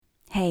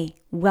Hey,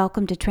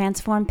 welcome to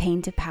Transform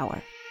Pain to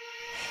Power,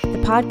 the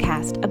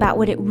podcast about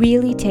what it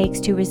really takes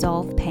to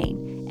resolve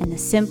pain and the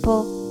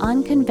simple,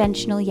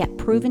 unconventional yet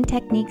proven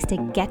techniques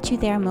to get you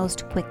there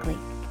most quickly.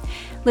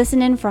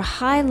 Listen in for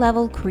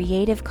high-level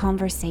creative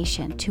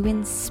conversation to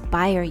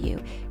inspire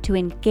you to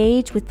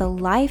engage with the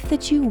life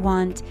that you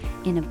want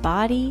in a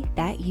body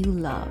that you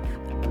love.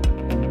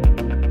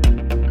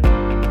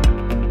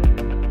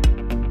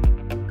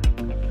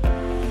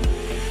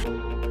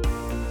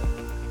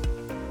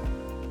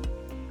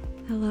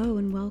 Hello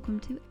and welcome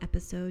to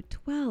episode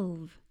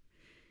 12.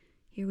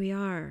 Here we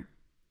are.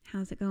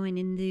 How's it going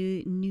in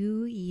the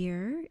new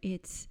year?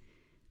 It's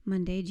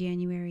Monday,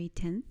 January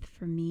 10th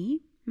for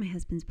me, my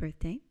husband's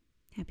birthday.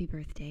 Happy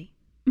birthday.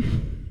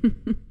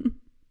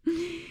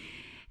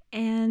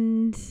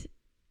 And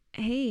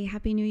hey,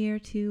 Happy New Year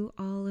to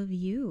all of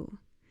you.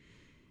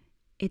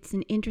 It's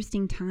an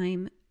interesting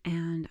time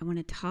and I want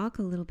to talk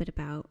a little bit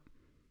about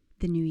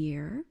the new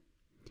year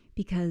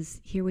because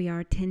here we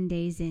are 10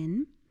 days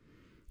in.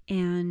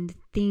 And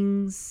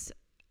things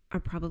are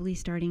probably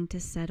starting to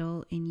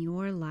settle in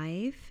your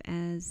life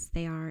as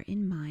they are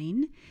in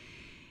mine.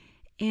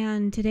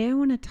 And today I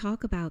want to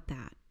talk about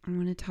that. I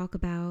want to talk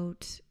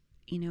about,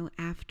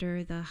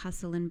 after the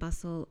hustle and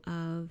bustle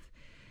of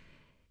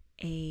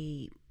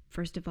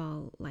first of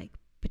all, like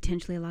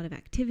potentially a lot of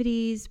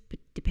activities, but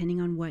depending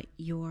on what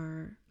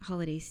your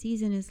holiday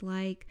season is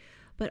like,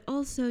 but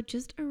also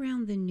just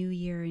around the new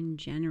year in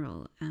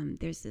general.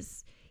 There's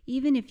this,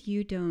 even if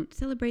you don't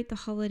celebrate the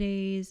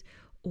holidays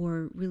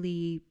or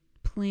really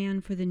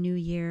plan for the new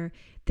year,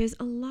 there's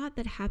a lot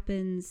that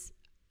happens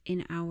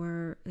in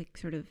our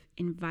sort of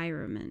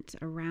environment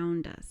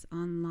around us,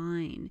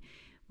 online,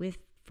 with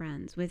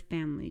friends, with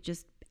family,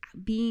 just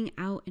being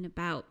out and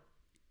about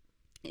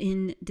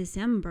in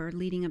December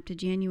leading up to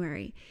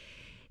January.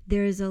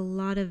 There's a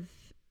lot of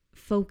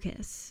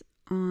focus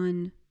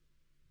on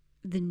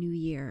the new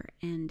year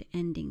and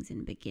endings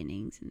and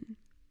beginnings and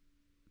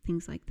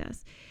things like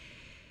this.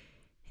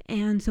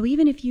 And so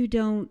even if you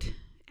don't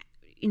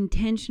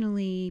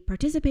intentionally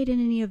participate in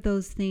any of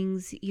those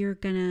things, you're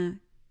going to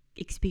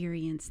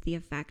experience the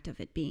effect of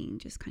it being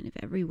just kind of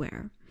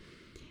everywhere.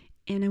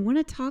 And I want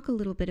to talk a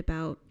little bit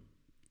about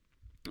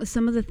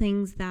some of the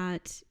things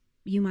that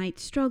you might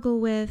struggle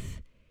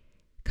with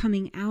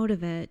coming out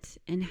of it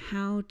and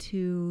how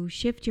to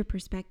shift your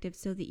perspective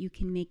so that you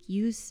can make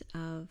use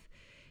of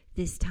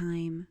this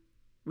time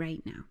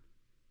right now.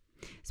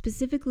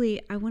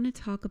 Specifically, I want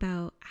to talk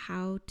about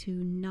how to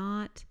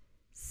not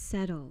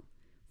settle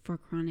for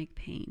chronic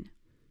pain,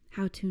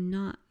 how to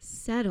not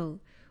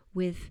settle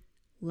with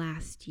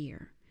last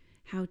year,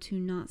 how to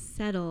not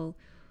settle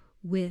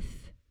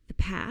with the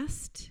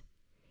past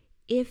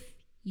if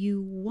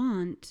you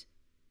want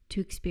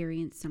to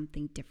experience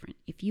something different,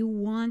 if you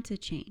want to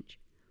change.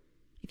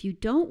 If you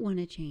don't want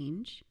to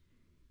change,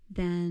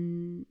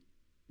 then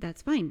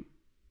that's fine.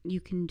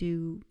 You can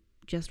do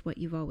just what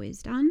you've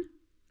always done,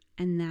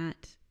 and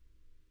that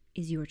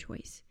is your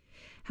choice.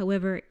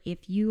 However,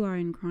 if you are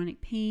in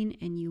chronic pain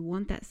and you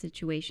want that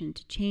situation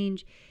to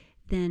change,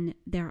 then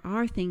there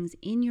are things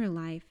in your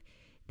life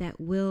that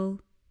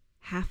will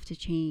have to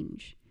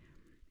change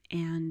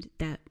and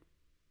that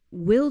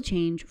will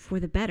change for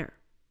the better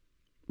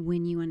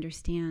when you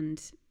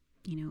understand,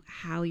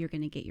 how you're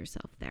going to get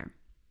yourself there.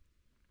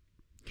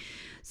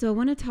 So I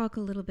want to talk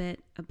a little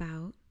bit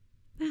about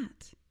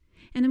that.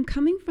 And I'm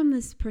coming from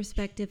this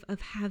perspective of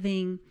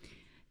having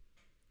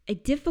a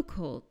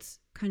difficult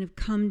kind of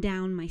come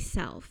down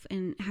myself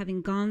and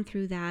having gone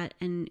through that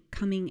and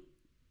coming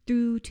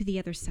through to the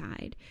other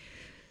side.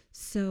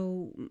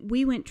 So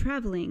we went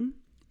traveling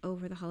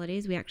over the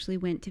holidays. We actually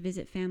went to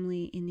visit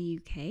family in the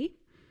UK,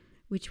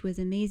 which was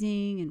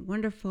amazing and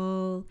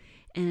wonderful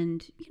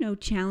and,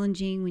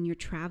 challenging when you're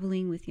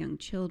traveling with young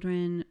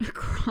children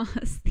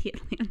across the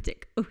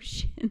Atlantic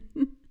Ocean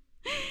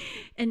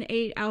and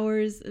 8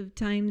 hours of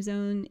time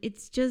zone.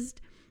 It's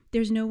just,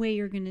 there's no way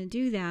you're going to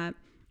do that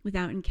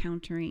without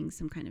encountering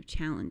some kind of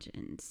challenge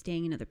and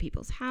staying in other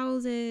people's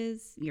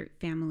houses, your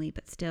family,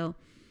 but still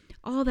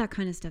all that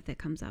kind of stuff that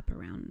comes up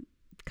around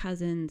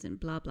cousins and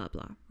blah, blah,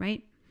 blah,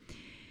 right?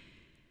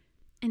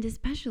 And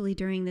especially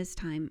during this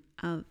time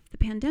of the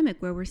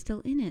pandemic where we're still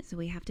in it. So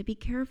we have to be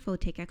careful,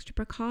 take extra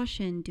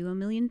precaution, do a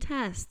million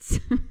tests,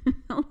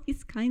 all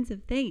these kinds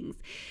of things.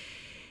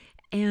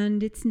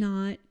 And it's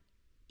not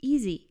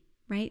easy,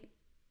 right?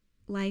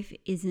 Life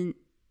isn't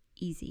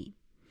easy.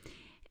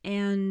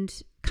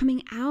 And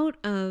coming out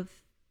of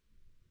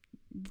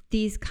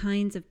these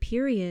kinds of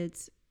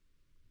periods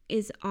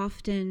is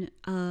often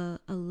a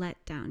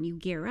letdown. You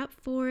gear up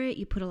for it,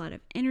 you put a lot of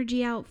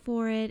energy out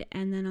for it,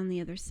 and then on the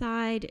other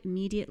side,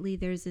 immediately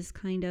there's this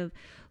kind of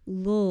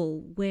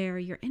lull where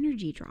your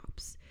energy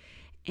drops.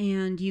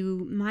 And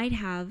you might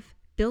have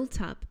built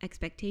up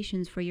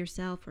expectations for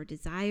yourself or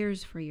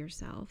desires for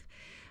yourself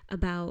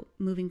about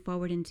moving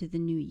forward into the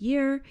new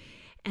year,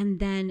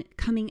 and then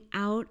coming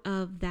out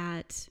of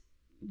that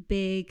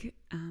big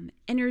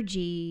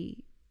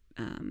energy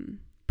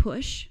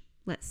push,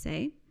 let's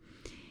say,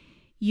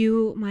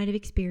 You might have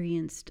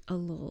experienced a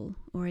lull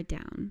or a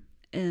down.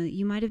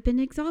 You might have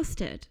been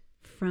exhausted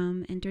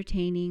from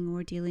entertaining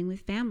or dealing with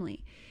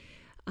family.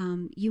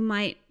 You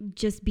might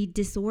just be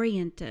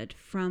disoriented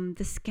from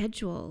the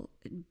schedule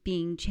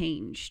being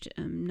changed,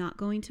 not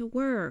going to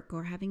work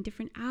or having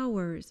different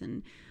hours,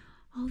 and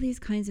all these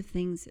kinds of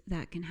things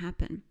that can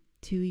happen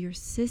to your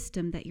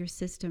system that your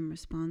system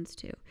responds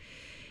to.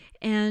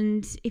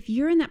 And if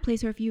you're in that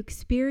place, or if you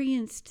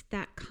experienced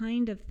that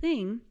kind of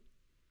thing,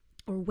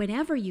 or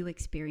whatever you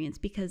experience,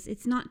 because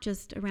it's not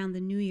just around the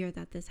new year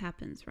that this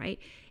happens, right?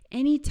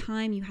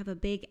 Anytime you have a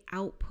big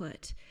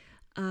output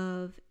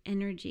of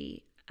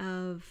energy,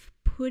 of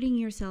putting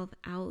yourself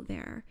out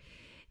there,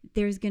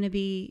 there's going to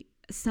be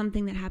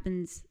something that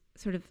happens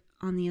sort of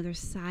on the other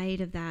side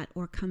of that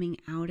or coming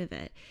out of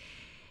it.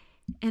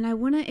 And I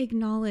want to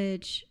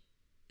acknowledge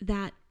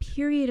that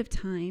period of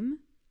time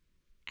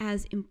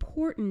as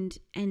important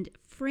and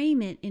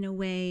frame it in a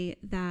way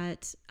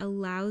that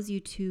allows you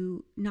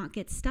to not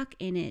get stuck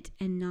in it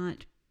and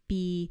not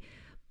be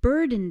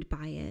burdened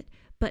by it,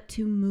 but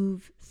to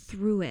move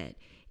through it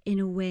in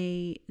a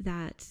way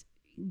that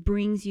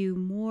brings you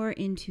more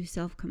into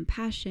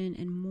self-compassion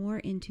and more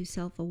into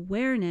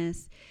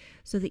self-awareness,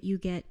 so that you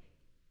get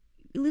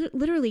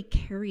literally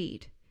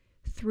carried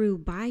through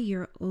by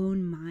your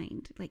own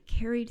mind, like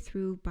carried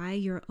through by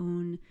your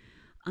own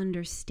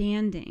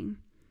understanding,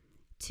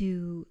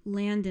 to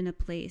land in a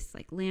place,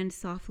 like land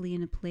softly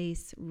in a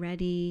place,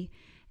 ready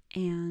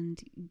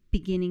and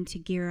beginning to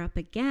gear up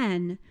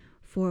again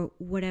for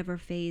whatever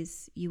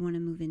phase you want to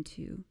move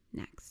into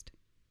next.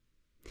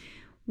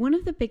 One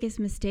of the biggest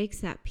mistakes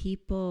that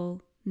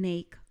people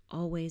make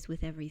always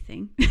with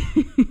everything,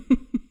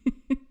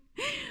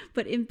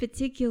 but in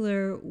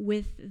particular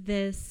with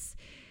this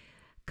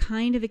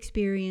kind of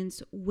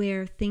experience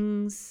where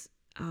things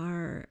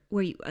are,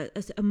 where you,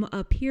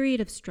 a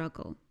period of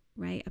struggle,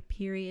 right? A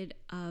period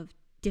of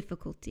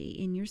difficulty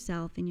in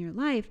yourself, in your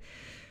life,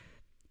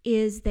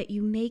 is that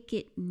you make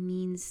it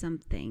mean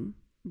something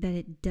that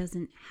it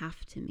doesn't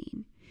have to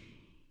mean.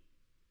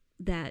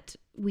 That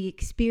we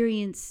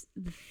experience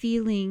the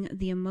feeling,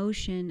 the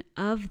emotion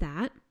of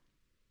that,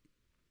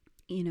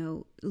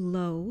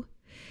 low,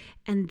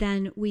 and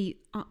then we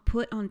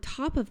put on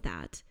top of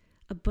that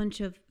a bunch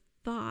of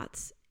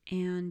thoughts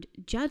and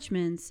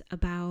judgments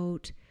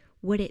about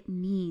what it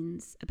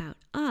means about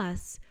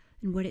us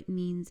and what it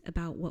means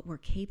about what we're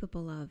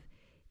capable of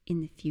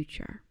in the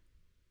future.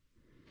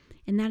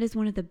 And that is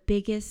one of the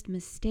biggest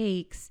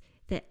mistakes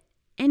that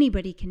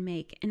anybody can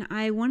make. And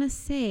I want to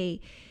say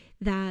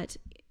that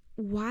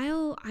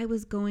while I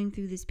was going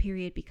through this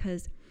period,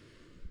 because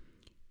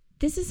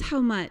this is how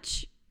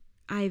much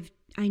I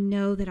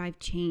know that I've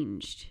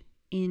changed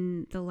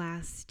in the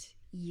last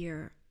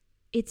year.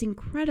 It's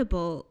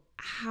incredible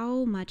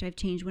how much I've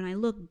changed when I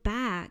look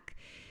back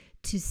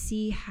to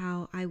see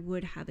how I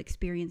would have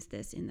experienced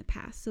this in the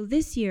past. So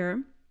this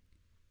year,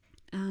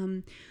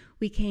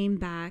 we came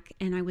back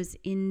and I was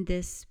in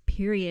this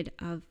period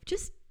of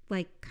just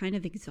like kind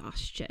of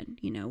exhaustion,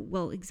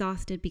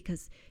 exhausted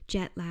because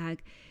jet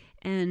lag,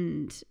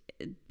 and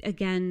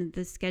again,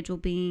 the schedule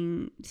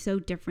being so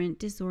different,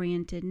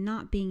 disoriented,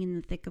 not being in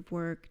the thick of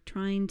work,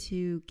 trying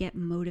to get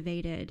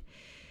motivated,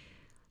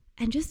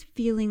 and just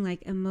feeling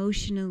like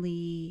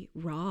emotionally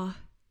raw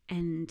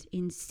and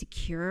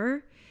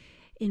insecure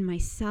in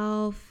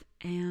myself,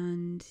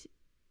 and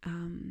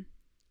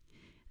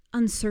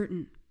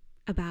uncertain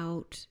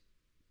about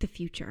the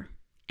future.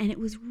 And it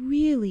was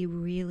really,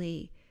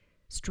 really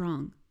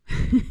strong.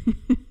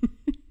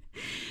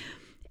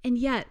 And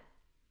yet,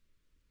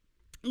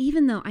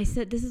 even though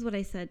this is what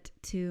I said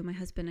to my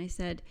husband, I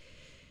said,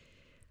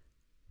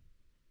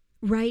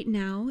 right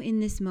now in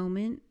this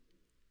moment,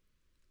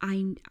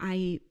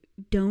 I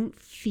don't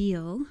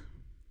feel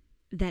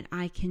that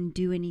I can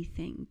do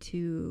anything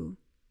to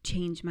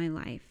change my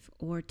life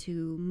or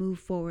to move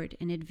forward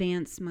and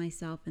advance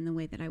myself in the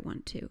way that I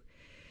want to.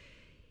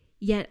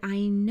 Yet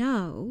I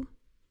know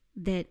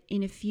that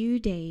in a few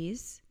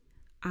days,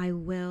 I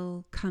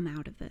will come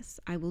out of this.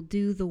 I will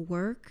do the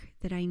work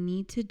that I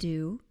need to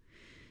do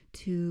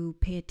to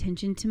pay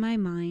attention to my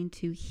mind,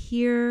 to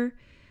hear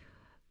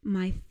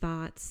my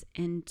thoughts,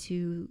 and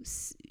to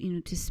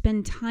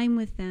spend time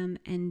with them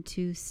and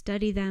to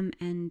study them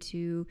and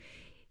to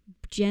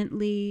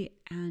gently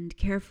and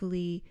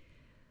carefully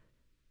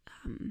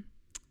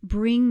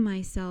bring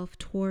myself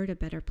toward a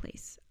better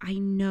place. I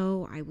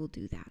know I will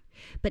do that.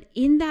 But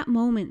in that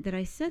moment that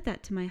I said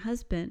that to my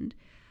husband,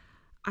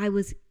 I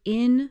was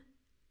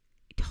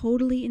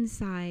totally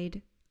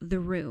inside the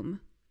room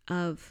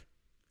of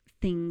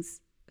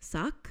things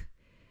suck,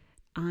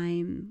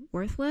 I'm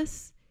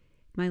worthless,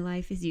 my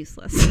life is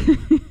useless,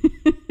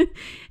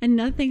 and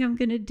nothing I'm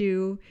going to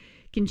do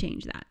can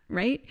change that,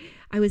 right?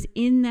 I was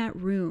in that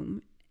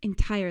room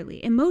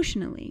entirely,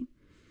 emotionally.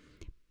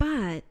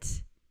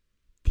 But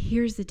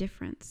here's the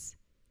difference.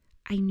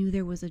 I knew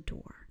there was a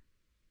door.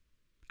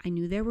 I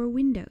knew there were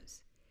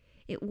windows.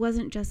 It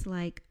wasn't just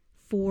like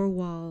 4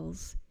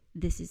 walls,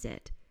 this is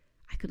it.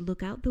 I could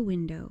look out the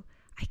window.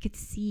 I could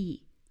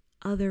see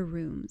other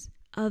rooms,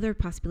 other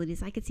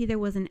possibilities. I could see there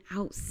was an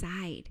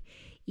outside,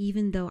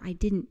 even though I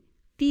didn't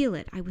feel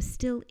it. I was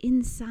still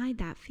inside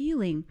that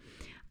feeling.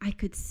 I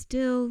could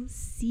still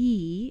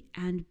see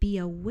and be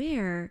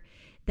aware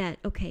that,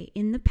 okay,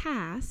 in the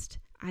past,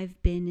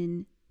 I've been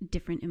in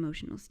different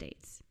emotional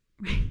states,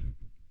 right?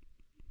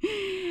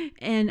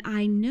 And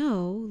I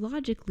know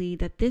logically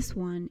that this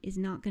one is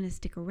not going to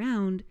stick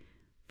around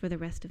for the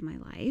rest of my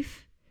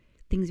life.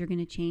 Things are going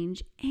to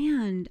change.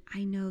 And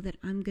I know that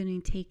I'm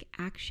going to take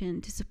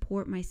action to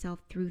support myself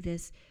through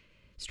this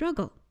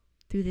struggle,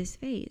 through this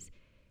phase.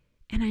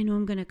 And I know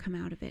I'm going to come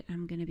out of it.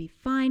 I'm going to be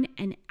fine.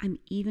 And I'm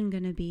even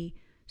going to be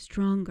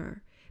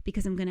stronger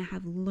because I'm going to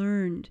have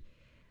learned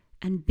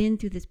and been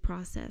through this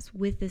process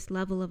with this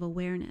level of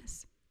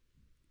awareness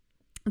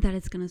that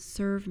it's going to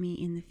serve me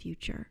in the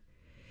future.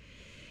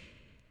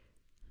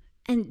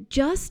 And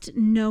just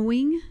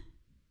knowing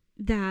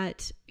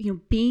that,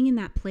 being in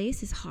that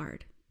place is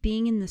hard.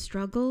 Being in the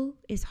struggle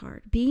is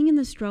hard. Being in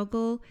the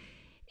struggle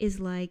is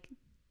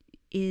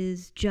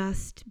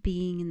just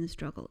being in the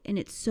struggle. And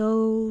it's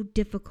so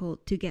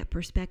difficult to get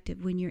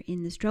perspective when you're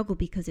in the struggle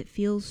because it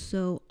feels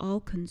so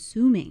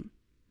all-consuming.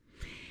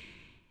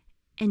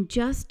 And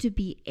just to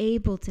be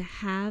able to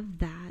have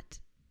that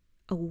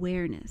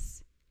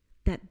awareness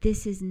that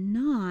this is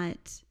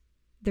not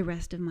the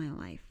rest of my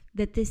life,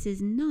 that this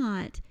is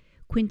not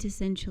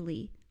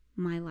quintessentially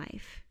my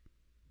life.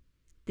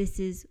 This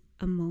is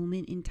a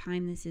moment in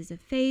time. This is a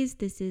phase.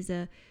 This is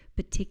a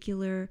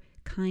particular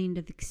kind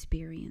of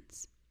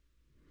experience.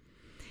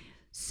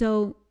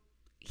 So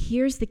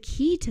here's the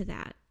key to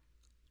that.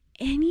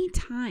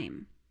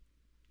 Anytime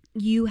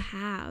you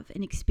have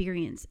an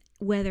experience,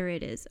 whether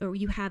it is, or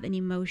you have an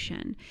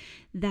emotion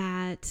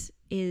that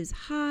is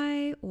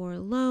high or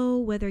low,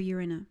 whether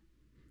you're in a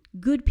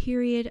good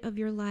period of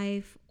your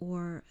life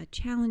or a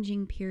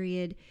challenging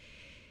period,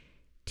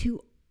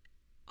 to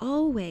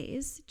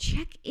always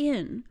check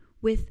in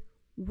with,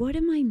 what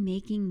am I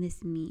making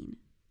this mean?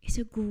 It's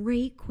a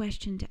great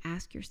question to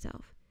ask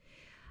yourself.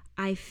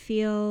 I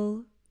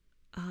feel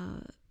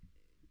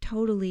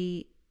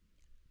totally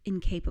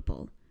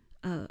incapable.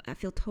 I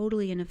feel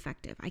totally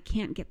ineffective. I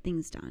can't get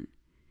things done.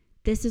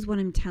 This is what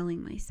I'm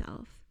telling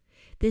myself.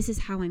 This is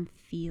how I'm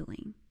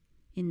feeling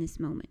in this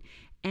moment.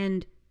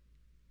 And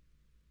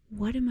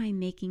what am I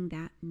making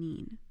that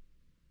mean?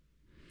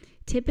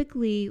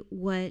 Typically,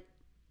 what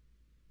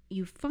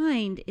you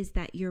find is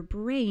that your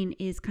brain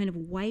is kind of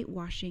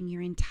whitewashing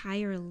your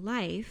entire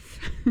life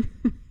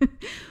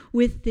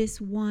with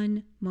this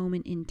one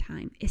moment in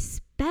time,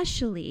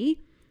 especially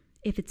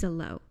if it's a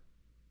low.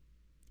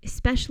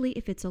 Especially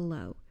if it's a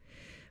low,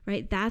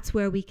 right? That's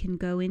where we can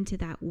go into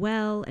that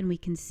well and we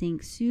can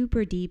sink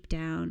super deep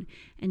down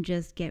and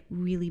just get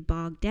really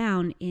bogged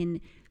down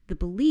in the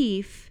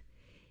belief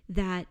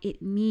that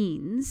it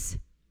means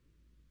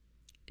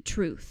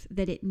truth,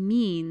 that it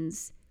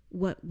means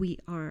what we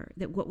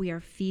are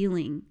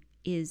feeling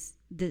is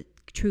the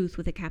truth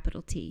with a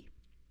capital T,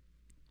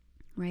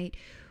 right?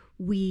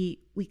 We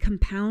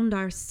compound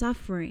our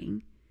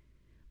suffering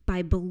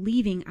by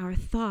believing our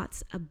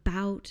thoughts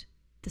about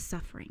the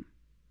suffering,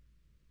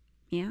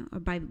 or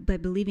by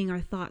believing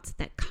our thoughts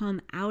that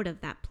come out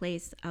of that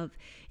place of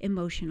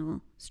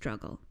emotional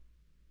struggle.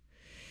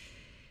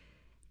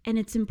 And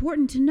it's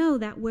important to know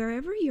that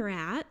wherever you're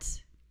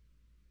at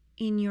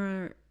in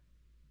your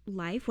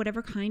life,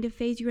 whatever kind of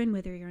phase you're in,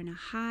 whether you're in a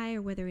high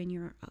or whether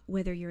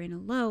you're in a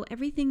low,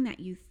 everything that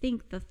you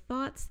think, the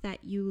thoughts that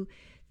you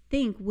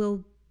think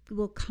will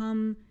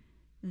come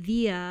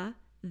via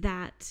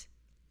that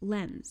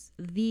lens,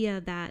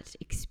 via that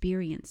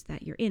experience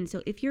that you're in.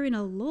 So if you're in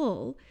a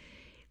lull,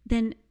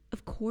 then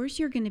of course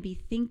you're going to be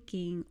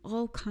thinking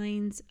all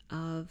kinds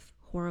of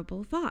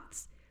horrible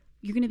thoughts.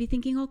 You're going to be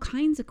thinking all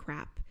kinds of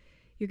crap.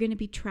 You're going to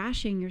be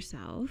trashing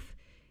yourself.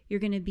 You're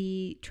going to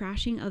be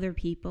trashing other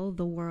people,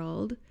 the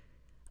world.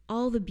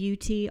 All the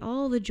beauty,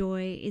 all the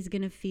joy is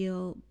going to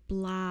feel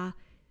blah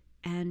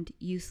and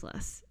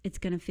useless. It's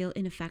going to feel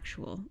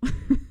ineffectual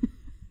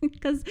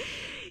because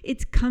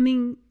it's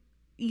coming,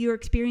 your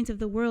experience of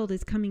the world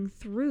is coming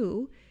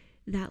through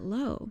that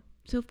low.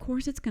 So of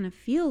course it's going to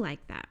feel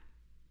like that.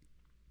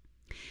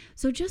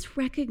 So just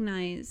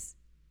recognize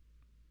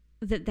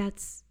that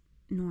that's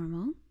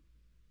normal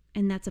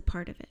and that's a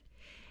part of it.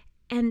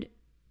 And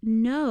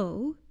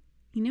know,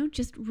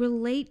 just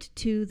relate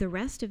to the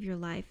rest of your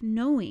life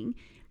knowing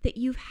that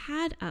you've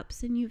had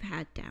ups and you've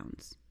had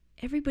downs.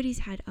 Everybody's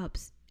had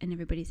ups and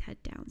everybody's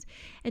had downs.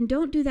 And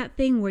don't do that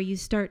thing where you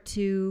start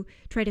to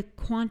try to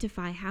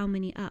quantify how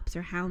many ups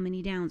or how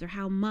many downs or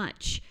how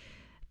much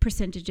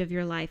percentage of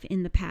your life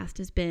in the past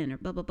has been or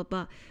blah, blah, blah,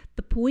 blah.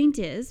 The point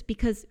is,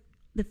 because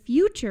the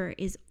future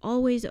is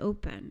always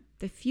open.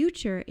 The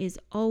future is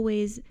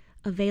always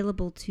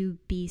available to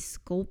be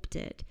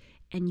sculpted,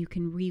 and you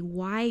can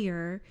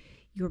rewire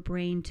your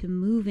brain to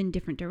move in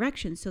different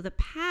directions. So the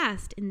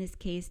past in this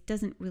case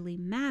doesn't really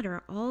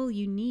matter. All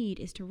you need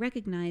is to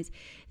recognize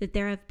that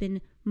there have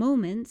been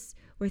moments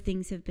where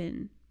things have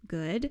been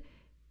good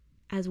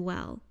as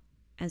well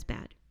as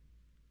bad.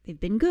 They've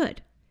been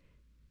good.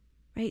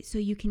 right? So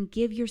you can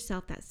give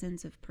yourself that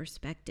sense of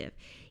perspective,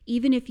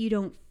 even if you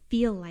don't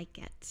feel like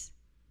it,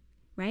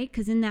 right?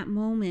 Because in that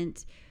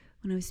moment,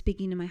 when I was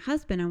speaking to my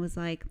husband, I was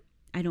like,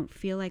 I don't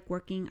feel like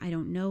working. I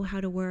don't know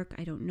how to work.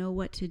 I don't know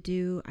what to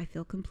do. I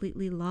feel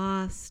completely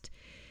lost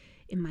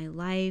in my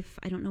life.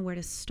 I don't know where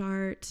to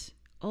start,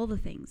 all the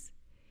things.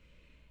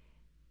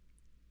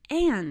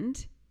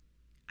 And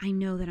I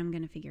know that I'm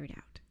going to figure it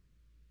out.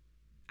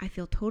 I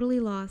feel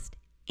totally lost,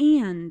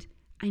 and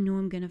I know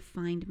I'm going to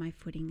find my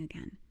footing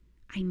again.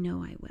 I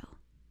know I will.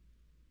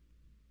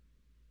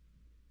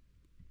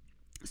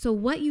 So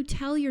what you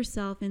tell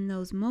yourself in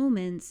those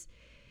moments,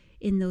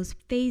 in those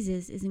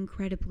phases, is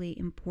incredibly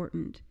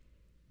important.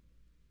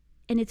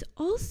 And it's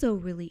also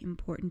really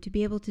important to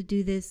be able to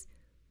do this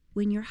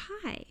when you're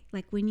high,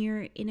 like when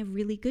you're in a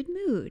really good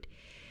mood,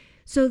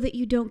 so that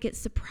you don't get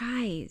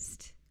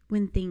surprised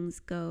when things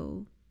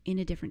go in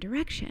a different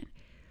direction.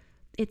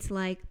 It's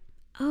like,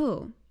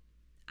 oh,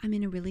 I'm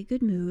in a really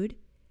good mood,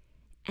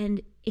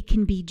 and it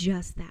can be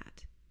just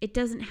that. It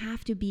doesn't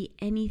have to be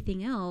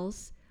anything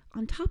else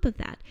on top of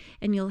that.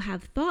 And you'll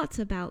have thoughts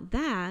about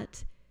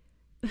that,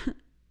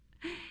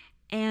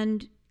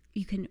 and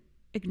you can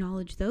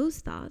acknowledge those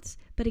thoughts.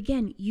 But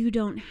again, you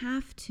don't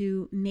have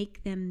to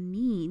make them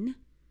mean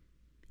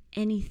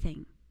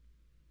anything.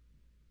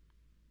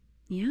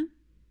 Yeah?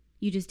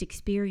 You just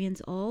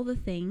experience all the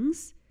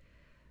things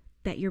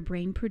that your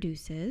brain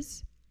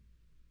produces,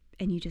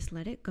 and you just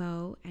let it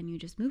go, and you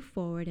just move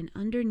forward. And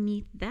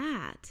underneath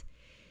that,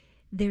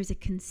 there's a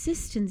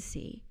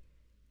consistency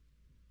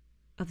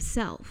of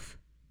self,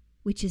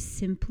 which is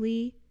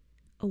simply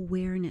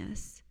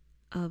awareness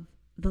of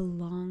the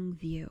long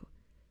view,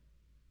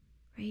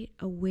 right?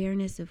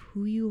 Awareness of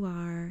who you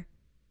are,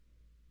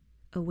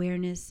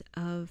 awareness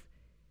of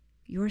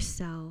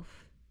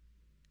yourself,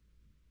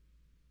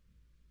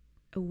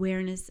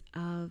 awareness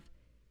of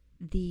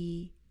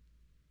the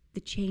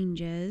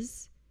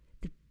changes,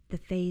 the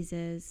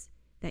phases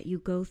that you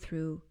go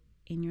through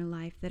in your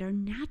life that are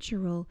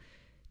natural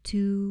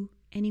to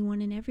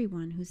anyone and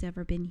everyone who's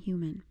ever been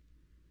human.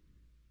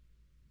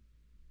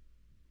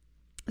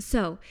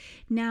 So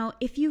now,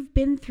 if you've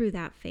been through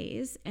that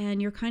phase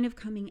and you're kind of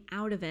coming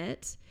out of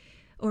it,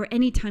 or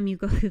anytime you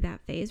go through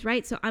that phase,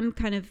 right? So I'm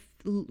kind of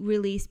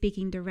really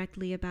speaking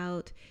directly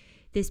about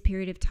this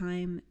period of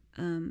time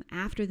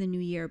after the new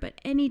year, but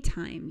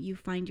anytime you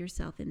find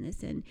yourself in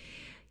this and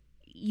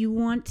you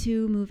want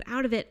to move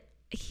out of it,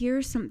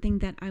 here's something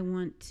that I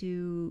want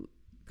to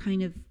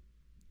kind of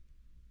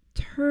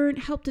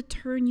help to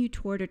turn you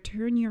toward, or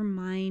turn your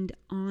mind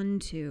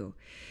onto.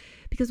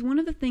 Because one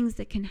of the things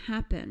that can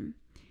happen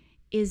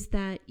is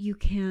that you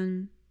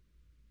can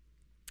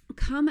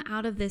come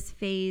out of this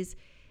phase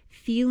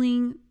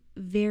feeling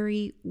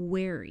very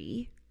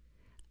wary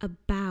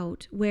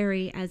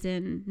as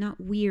in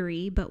not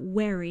weary, but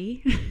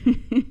wary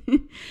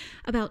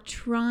about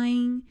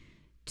trying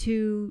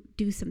to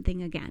do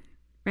something again,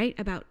 right?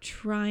 About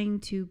trying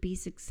to be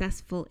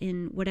successful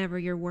in whatever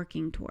you're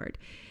working toward,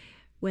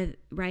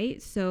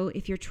 right? So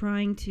if you're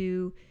trying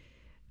to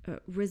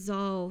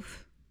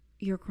resolve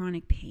your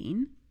chronic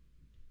pain,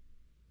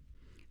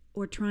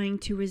 or trying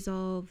to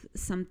resolve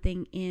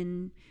something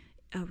in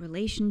a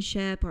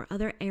relationship or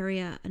another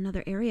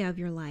area of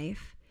your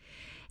life,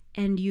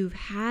 and you've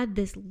had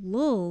this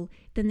lull,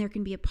 then there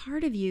can be a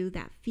part of you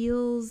that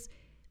feels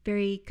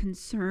very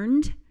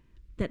concerned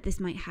that this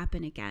might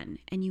happen again,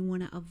 and you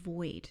want to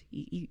avoid.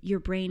 Your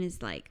brain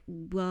is like,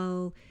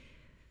 well,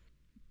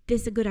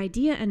 this is a good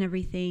idea and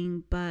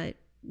everything, but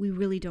we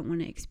really don't want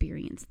to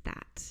experience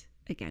that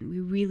again. We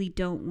really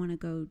don't want to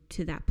go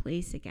to that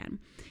place again.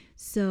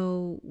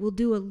 So we'll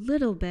do a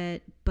little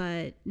bit,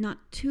 but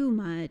not too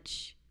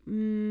much.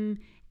 And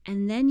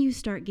then you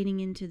start getting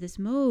into this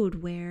mode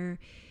where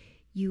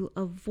you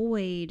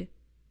avoid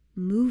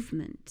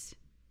movement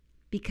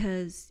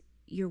because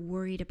you're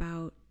worried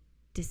about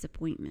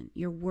disappointment.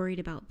 You're worried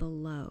about the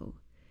low.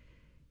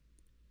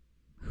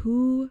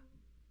 Who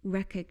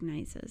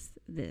recognizes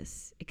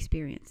this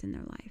experience in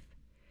their life?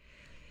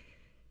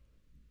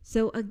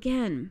 So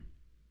again,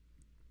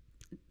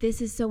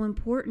 this is so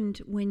important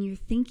when you're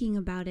thinking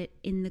about it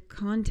in the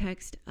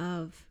context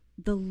of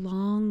the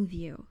long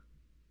view,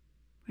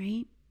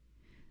 right?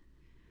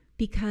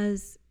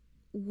 Because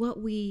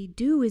what we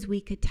do is we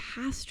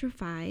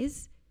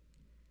catastrophize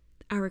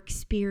our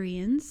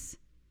experience,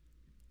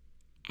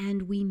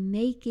 and we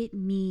make it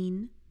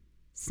mean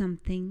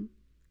something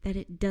that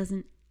it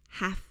doesn't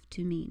have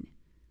to mean,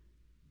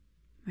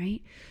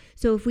 right?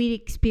 So if we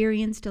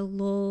experienced a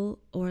lull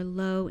or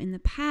low in the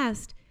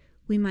past,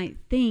 we might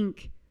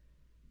think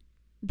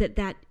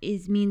that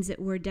means that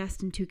we're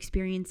destined to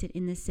experience it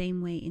in the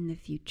same way in the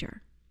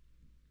future,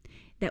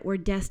 that we're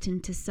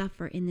destined to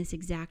suffer in this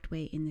exact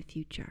way in the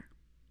future.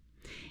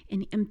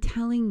 And I'm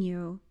telling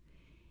you,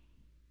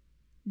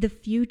 the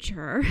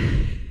future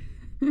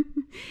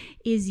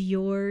is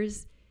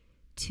yours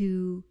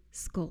to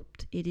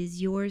sculpt. It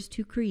is yours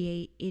to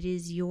create. It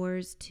is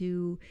yours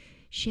to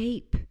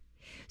shape.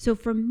 So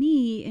for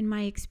me, in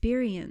my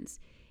experience,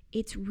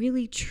 it's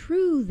really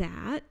true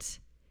that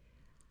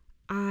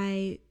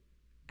I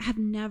have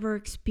never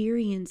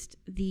experienced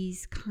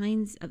these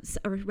kinds of,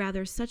 or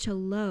rather such a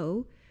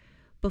low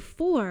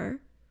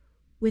before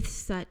with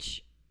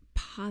such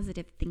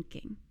positive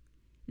thinking.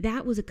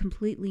 That was a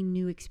completely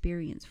new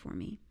experience for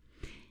me.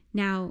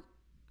 Now,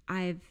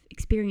 I've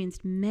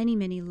experienced many,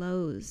 many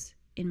lows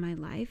in my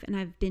life, and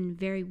I've been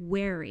very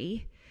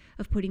wary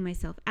of putting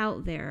myself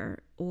out there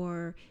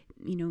or,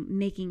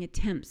 making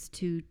attempts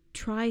to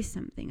try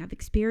something. I've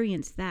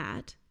experienced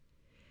that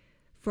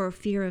for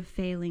fear of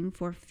failing,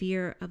 for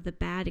fear of the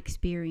bad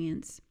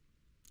experience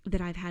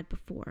that I've had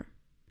before.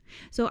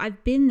 So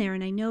I've been there,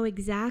 and I know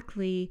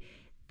exactly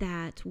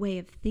that way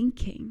of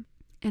thinking.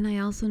 And I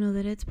also know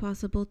that it's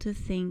possible to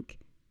think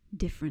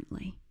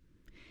differently,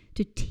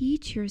 to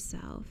teach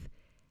yourself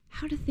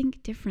how to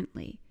think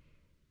differently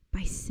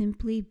by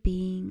simply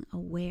being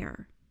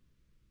aware,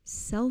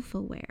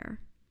 self-aware.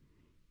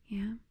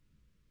 Yeah.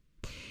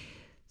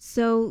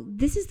 So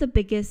this is the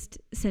biggest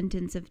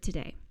sentence of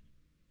today,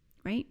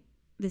 right?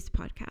 This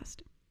podcast.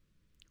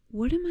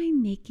 What am I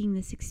making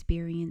this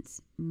experience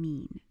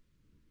mean?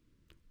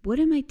 What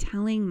am I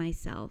telling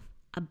myself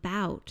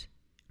about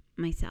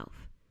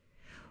myself?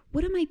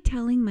 What am I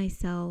telling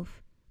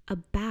myself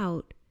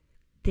about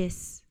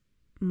this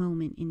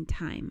moment in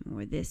time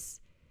or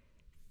this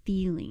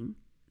feeling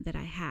that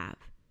I have?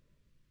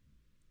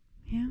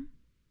 Yeah.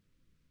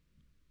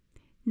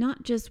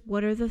 Not just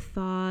what are the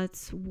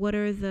thoughts, what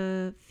are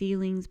the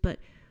feelings, but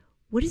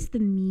what is the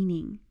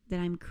meaning that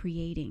I'm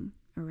creating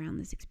around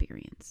this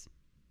experience?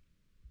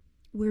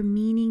 We're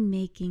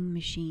meaning-making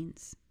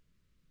machines.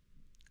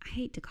 I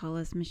hate to call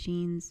us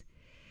machines.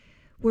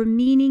 We're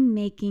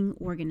meaning-making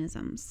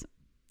organisms.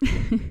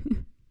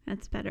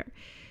 That's better.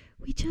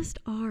 We just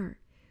are.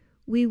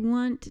 We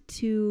want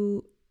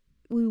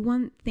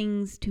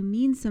things to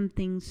mean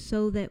something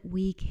so that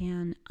we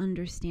can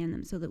understand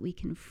them, so that we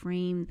can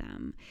frame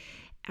them.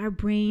 Our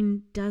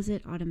brain does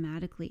it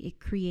automatically.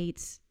 It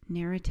creates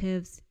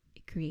narratives,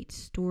 it creates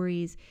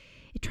stories,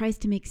 it tries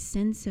to make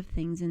sense of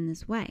things in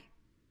this way.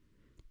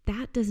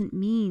 That doesn't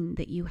mean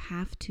that you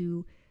have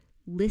to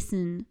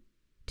listen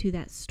to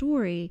that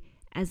story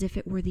as if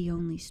it were the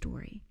only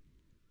story.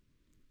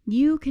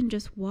 You can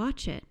just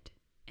watch it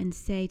and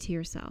say to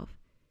yourself,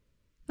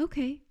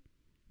 okay,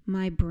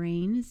 my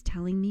brain is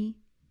telling me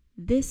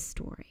this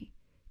story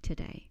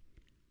today.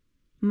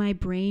 My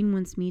brain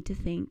wants me to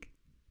think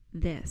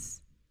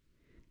this.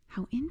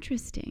 How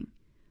interesting.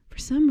 For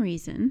some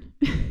reason,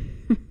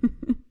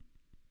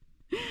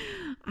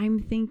 I'm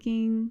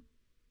thinking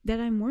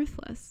that I'm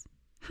worthless.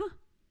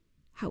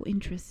 How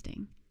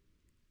interesting.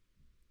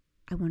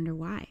 I wonder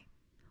why.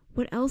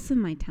 What else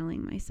am I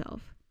telling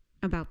myself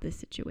about this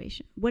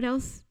situation? What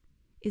else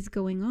is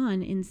going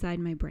on inside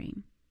my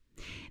brain?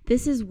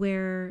 This is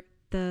where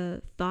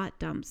the thought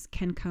dumps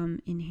can come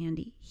in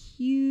handy.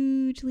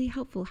 Hugely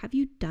helpful. Have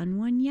you done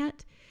one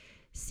yet?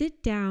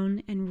 Sit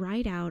down and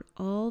write out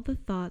all the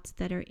thoughts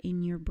that are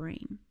in your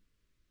brain.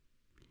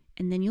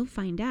 And then you'll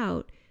find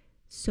out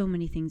so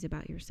many things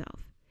about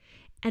yourself.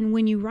 And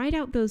when you write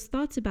out those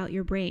thoughts about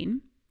your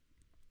brain,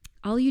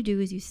 all you do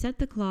is you set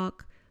the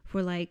clock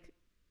for like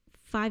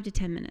 5 to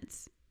 10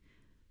 minutes,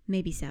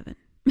 maybe 7.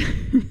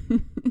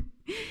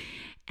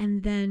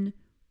 And then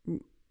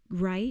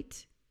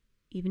write,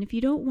 even if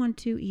you don't want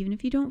to, even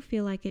if you don't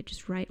feel like it,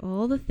 just write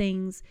all the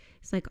things.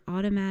 It's like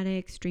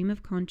automatic stream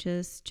of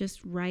conscious.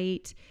 Just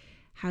write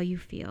how you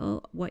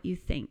feel, what you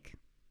think,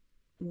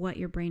 what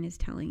your brain is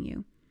telling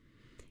you.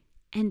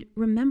 And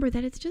remember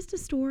that it's just a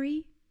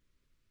story.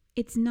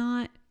 It's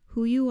not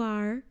who you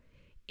are.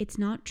 It's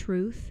not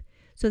truth.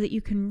 So that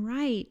you can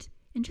write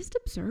and just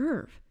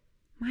observe.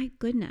 My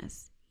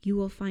goodness, you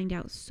will find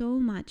out so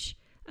much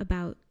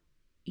about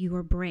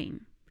your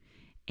brain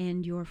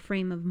and your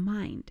frame of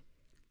mind.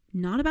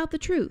 Not about the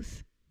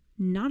truth,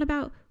 not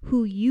about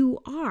who you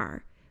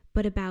are,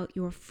 but about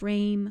your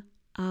frame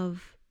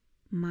of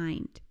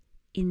mind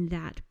in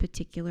that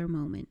particular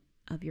moment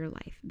of your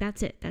life.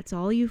 That's it. That's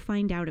all you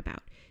find out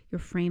about, your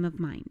frame of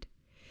mind.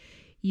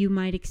 You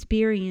might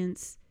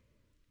experience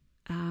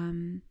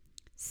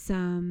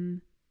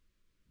some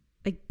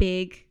like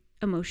big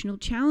emotional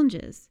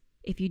challenges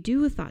if you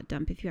do a thought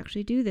dump, if you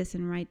actually do this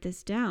and write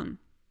this down.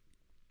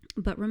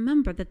 But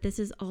remember that this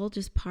is all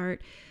just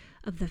part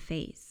of the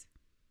phase,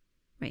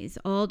 right? It's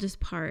all just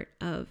part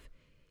of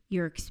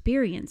your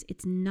experience.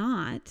 It's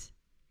not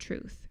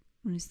truth.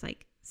 I'm just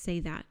like say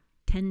that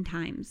 10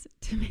 times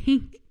to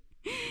make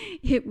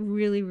it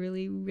really,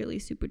 really, really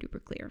super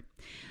duper clear.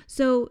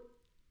 So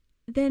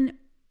then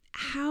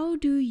how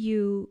do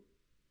you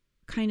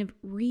kind of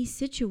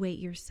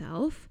resituate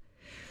yourself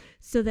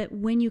so that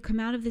when you come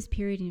out of this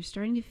period and you're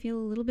starting to feel a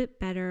little bit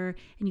better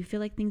and you feel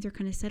like things are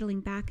kind of settling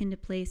back into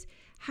place,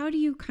 how do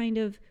you kind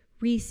of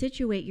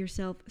resituate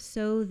yourself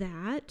so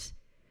that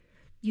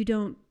you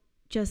don't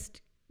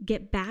just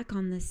get back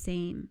on the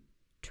same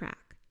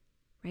track,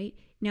 right?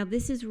 Now,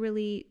 this is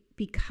really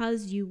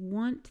because you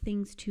want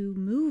things to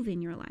move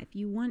in your life.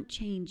 You want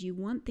change. You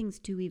want things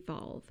to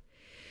evolve.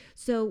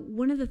 So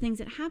one of the things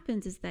that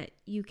happens is that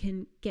you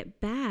can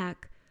get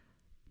back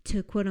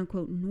to quote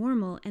unquote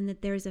normal, and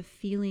that there's a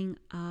feeling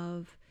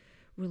of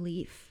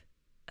relief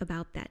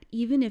about that,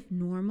 even if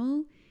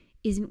normal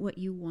isn't what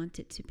you want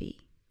it to be,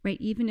 right?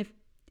 Even if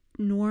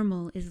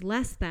normal is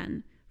less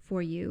than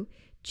for you,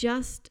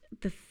 just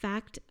the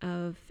fact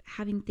of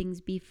having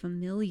things be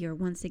familiar,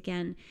 once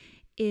again,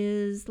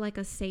 is like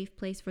a safe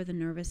place for the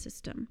nervous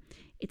system.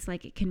 It's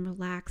like it can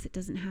relax. It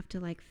doesn't have to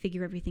like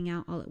figure everything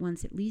out all at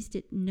once. At least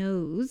it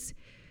knows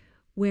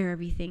where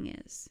everything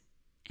is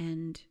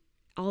and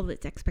all of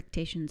its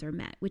expectations are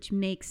met, which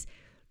makes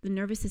the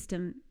nervous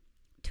system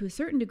to a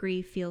certain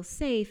degree feel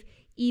safe,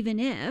 even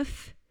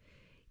if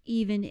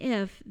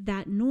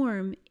that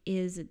norm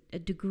is a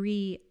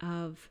degree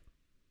of,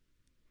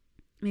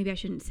 maybe I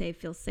shouldn't say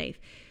feel safe,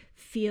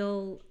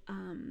 feel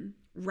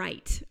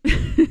right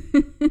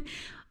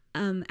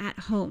at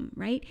home,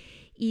 right?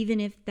 Even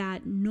if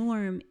that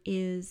norm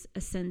is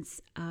a sense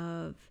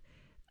of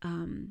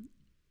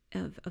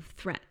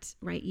threat,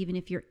 right? Even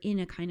if you're in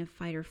a kind of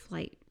fight or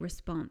flight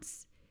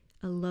response,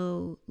 a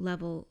low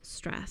level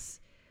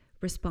stress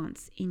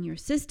response in your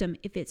system,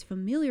 if it's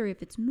familiar,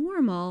 if it's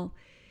normal,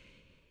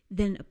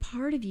 then a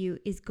part of you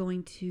is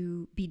going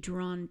to be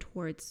drawn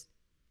towards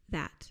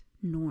that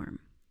norm,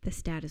 the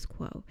status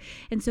quo.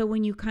 And so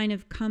when you kind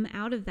of come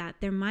out of that,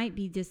 there might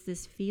be just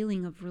this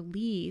feeling of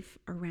relief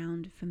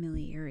around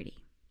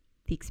familiarity,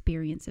 the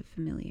experience of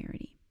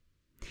familiarity.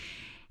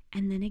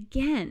 And then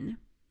again,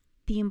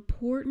 the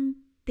important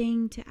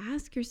thing to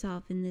ask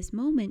yourself in this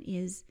moment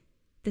is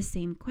the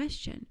same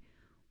question.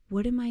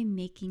 What am I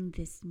making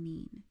this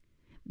mean?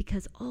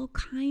 Because all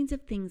kinds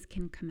of things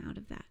can come out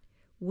of that.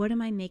 What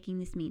am I making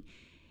this mean?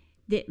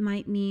 That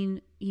might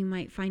mean, you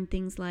might find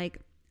things like,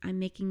 I'm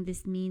making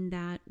this mean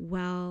that,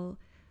 well,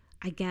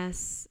 I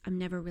guess I'm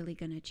never really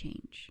going to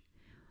change.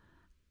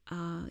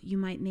 You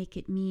might make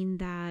it mean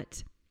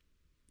that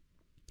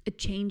a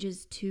change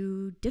is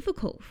too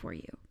difficult for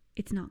you.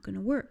 It's not going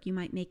to work. You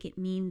might make it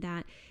mean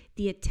that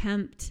the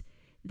attempt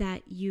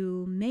that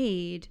you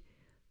made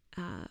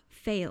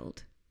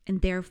failed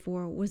and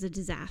therefore was a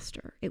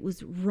disaster. It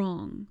was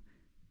wrong,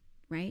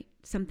 right?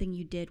 Something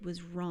you did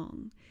was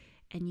wrong.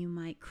 And you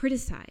might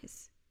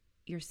criticize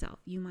yourself.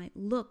 You might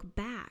look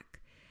back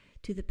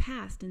to the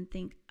past and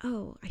think,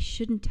 oh, I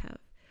shouldn't have.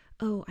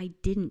 Oh, I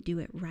didn't do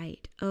it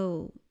right.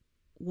 Oh,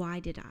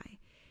 why did I?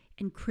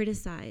 And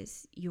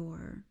criticize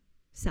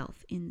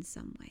yourself in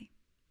some way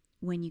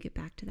when you get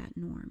back to that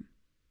norm.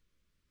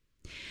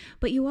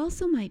 But you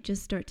also might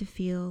just start to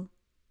feel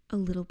a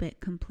little bit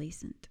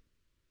complacent.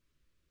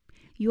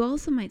 You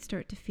also might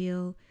start to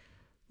feel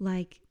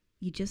like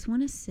you just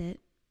want to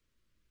sit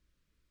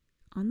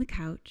on the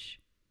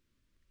couch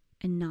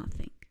and not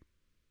think.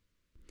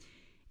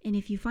 And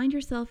if you find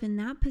yourself in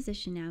that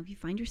position now, if you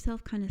find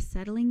yourself kind of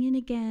settling in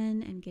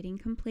again and getting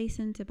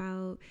complacent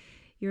about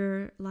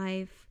your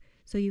life,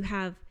 so you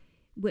have,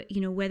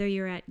 whether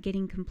you're at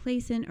getting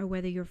complacent or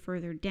whether you're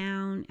further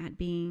down at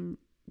being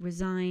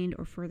resigned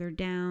or further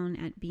down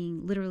at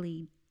being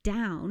literally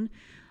down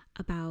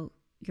about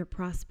your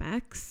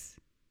prospects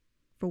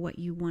for what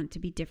you want to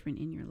be different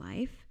in your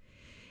life,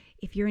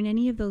 if you're in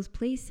any of those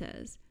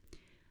places,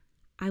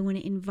 I want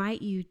to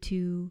invite you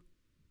to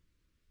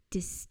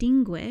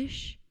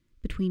distinguish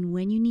between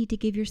when you need to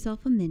give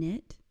yourself a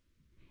minute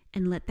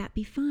and let that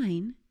be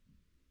fine.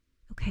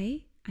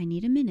 Okay, I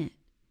need a minute.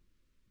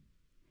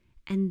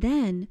 And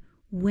then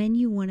when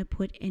you want to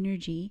put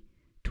energy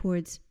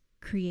towards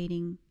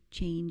creating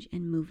change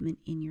and movement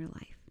in your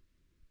life,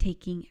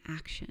 taking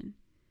action,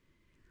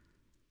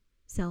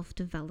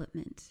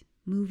 self-development,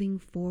 moving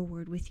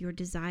forward with your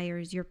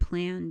desires, your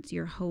plans,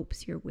 your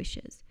hopes, your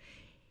wishes.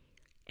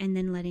 And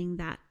then letting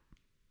that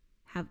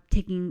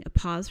taking a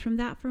pause from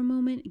that for a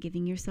moment,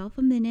 giving yourself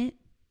a minute,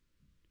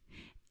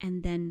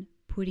 and then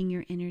putting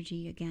your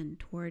energy again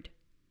toward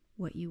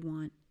what you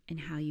want and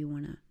how you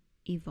want to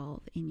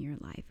evolve in your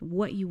life,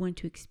 what you want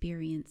to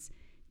experience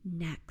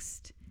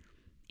next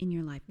in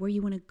your life, where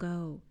you want to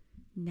go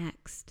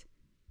next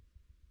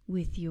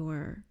with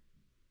your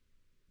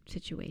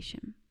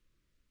situation.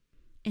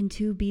 And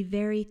to be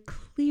very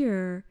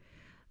clear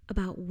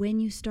about when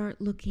you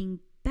start looking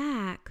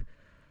back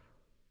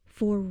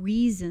for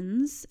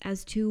reasons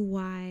as to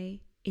why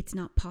it's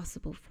not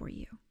possible for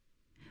you.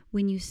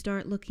 When you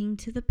start looking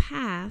to the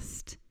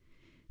past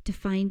to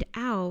find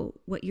out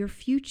what your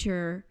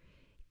future,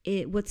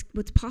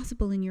 what's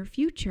possible in your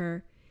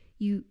future,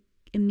 you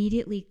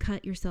immediately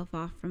cut yourself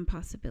off from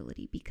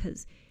possibility,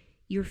 because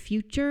your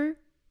future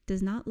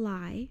does not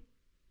lie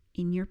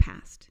in your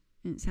past.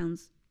 And it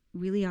sounds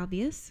really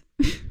obvious,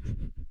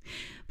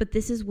 but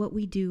this is what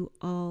we do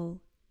all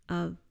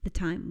of the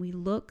time. We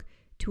look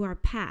to our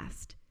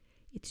past.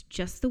 It's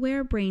just the way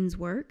our brains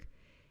work,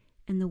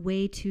 and the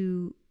way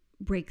to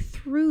break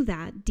through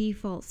that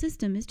default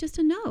system is just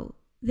to know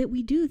that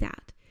we do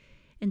that.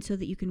 And so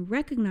that you can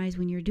recognize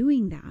when you're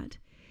doing that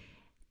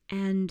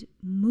and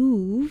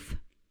move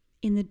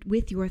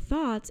with your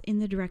thoughts in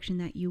the direction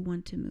that you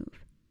want to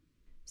move.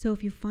 So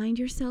if you find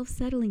yourself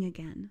settling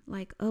again,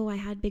 like, oh, I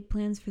had big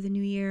plans for the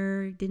new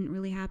year, didn't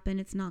really happen,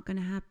 it's not going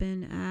to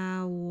happen,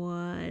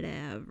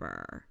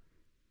 whatever.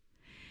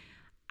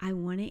 I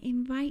want to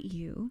invite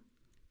you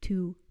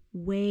to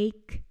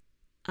wake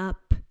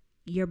up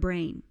your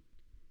brain.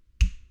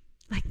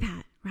 Like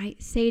that,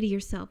 right? Say to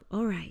yourself,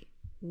 all right,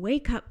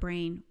 wake up,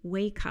 brain,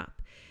 wake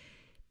up.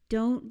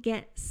 Don't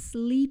get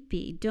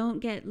sleepy. Don't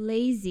get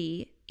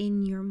lazy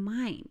in your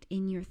mind,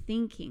 in your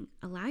thinking.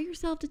 Allow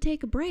yourself to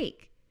take a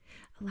break.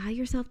 Allow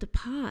yourself to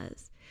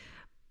pause.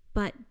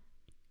 But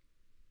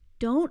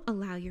don't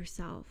allow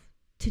yourself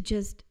to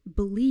just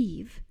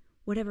believe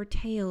whatever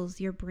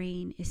tales your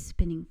brain is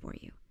spinning for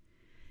you.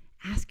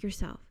 Ask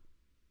yourself,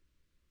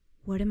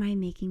 what am I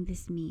making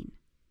this mean?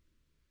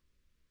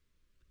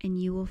 And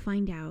you will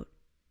find out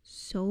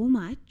so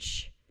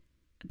much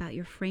about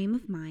your frame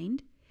of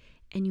mind,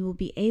 and you will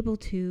be able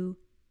to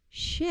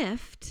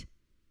shift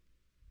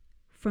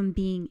from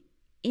being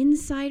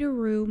inside a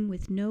room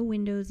with no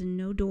windows and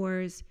no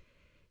doors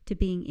to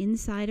being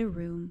inside a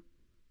room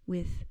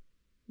with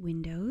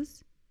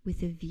windows,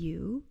 with a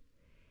view,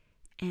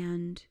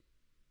 and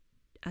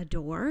a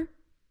door,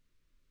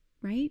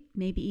 right?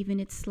 Maybe even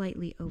it's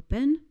slightly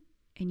open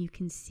and you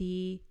can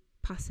see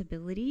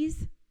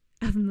possibilities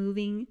of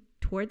moving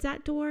towards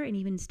that door and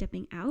even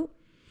stepping out.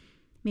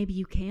 Maybe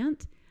you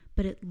can't,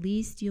 but at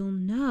least you'll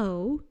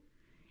know,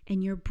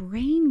 and your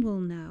brain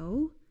will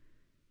know,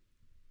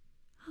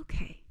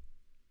 okay,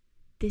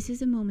 this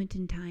is a moment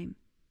in time,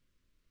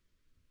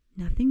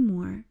 nothing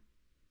more,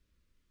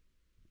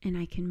 and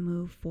I can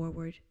move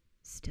forward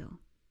still,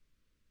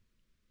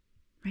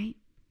 right?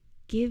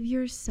 Give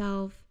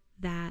yourself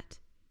that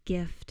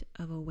gift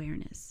of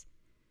awareness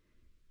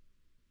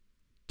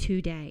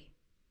today.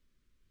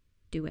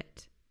 Do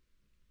it.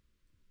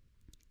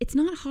 It's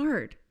not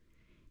hard.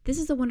 This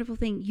is a wonderful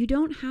thing. You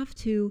don't have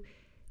to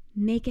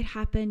make it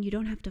happen. You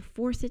don't have to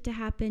force it to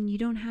happen. You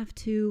don't have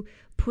to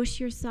push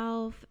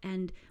yourself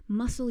and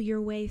muscle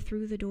your way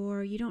through the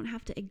door. You don't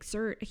have to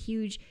exert a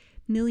huge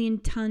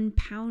 1,000,000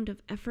 pound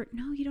of effort.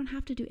 No, you don't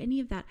have to do any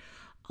of that.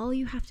 All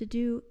you have to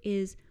do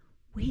is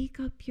wake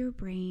up your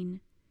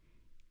brain,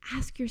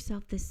 ask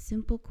yourself this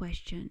simple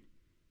question,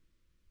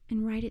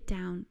 and write it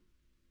down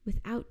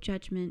without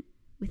judgment,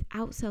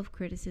 without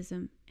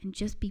self-criticism, and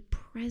just be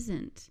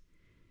present.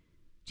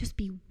 Just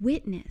be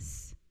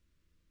witness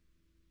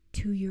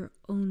to your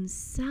own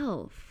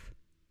self.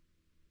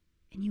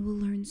 And you will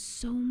learn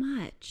so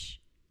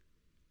much,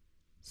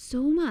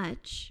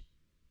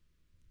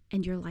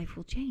 and your life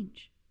will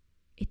change.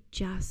 It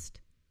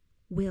just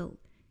will.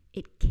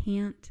 It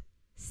can't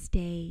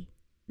stay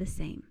the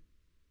same.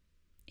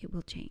 It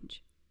will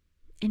change.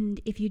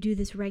 And if you do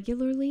this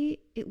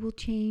regularly, it will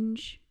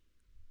change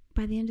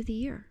by the end of the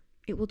year.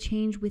 It will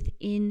change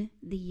within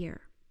the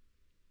year.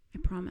 I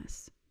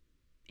promise.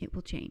 It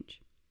will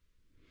change.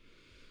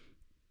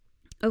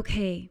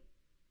 Okay,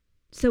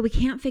 so we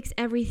can't fix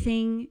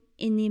everything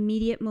in the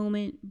immediate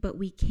moment, but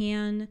we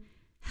can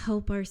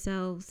help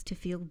ourselves to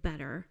feel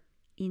better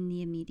in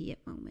the immediate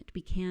moment.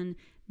 We can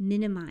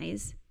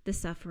minimize the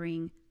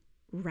suffering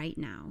right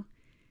now.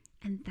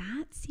 And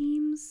that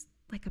seems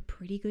like a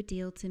pretty good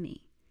deal to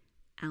me.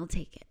 I'll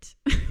take it.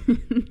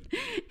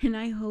 And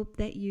I hope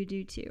that you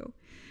do too.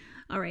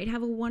 All right,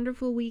 have a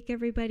wonderful week,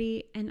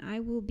 everybody, and I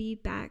will be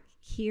back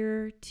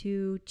here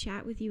to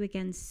chat with you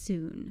again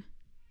soon.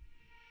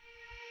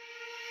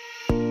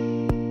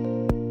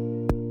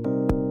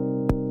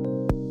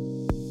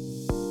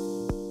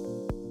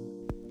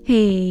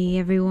 Hey,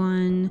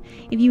 everyone.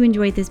 If you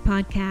enjoyed this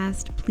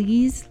podcast,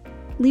 please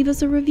leave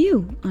us a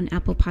review on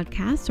Apple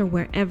Podcasts or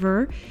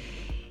whatever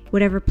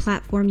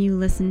platform you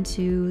listen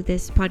to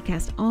this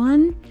podcast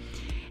on.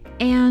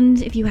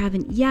 And if you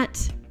haven't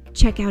yet,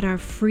 check out our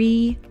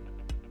free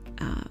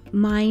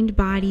mind,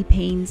 body,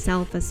 pain,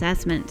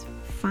 self-assessment.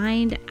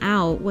 Find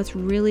out what's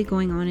really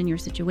going on in your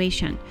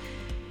situation.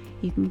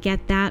 You can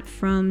get that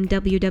from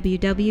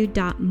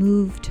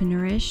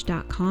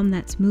www.movetoniurish.com.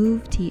 That's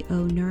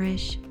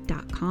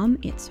movetoniurish.com.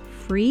 It's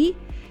free.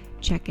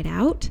 Check it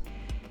out.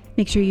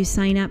 Make sure you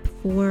sign up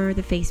for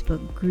the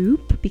Facebook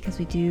group because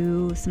we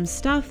do some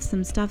stuff.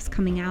 Some stuff's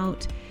coming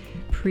out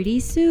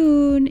pretty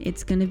soon.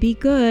 It's going to be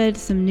good.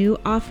 Some new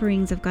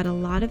offerings. I've got a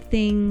lot of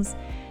things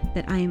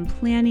that I am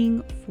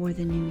planning for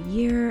the new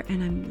year,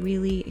 and I'm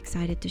really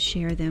excited to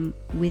share them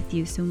with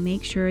you. So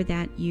make sure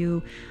that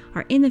you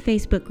are in the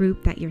Facebook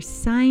group, that you're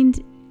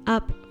signed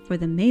up for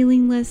the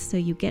mailing list so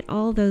you get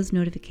all those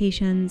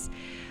notifications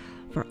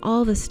for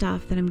all the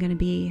stuff that I'm going to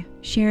be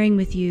sharing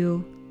with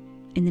you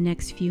in the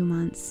next few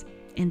months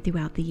and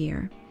throughout the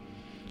year.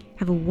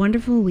 Have a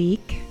wonderful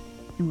week,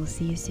 and we'll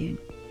see you soon.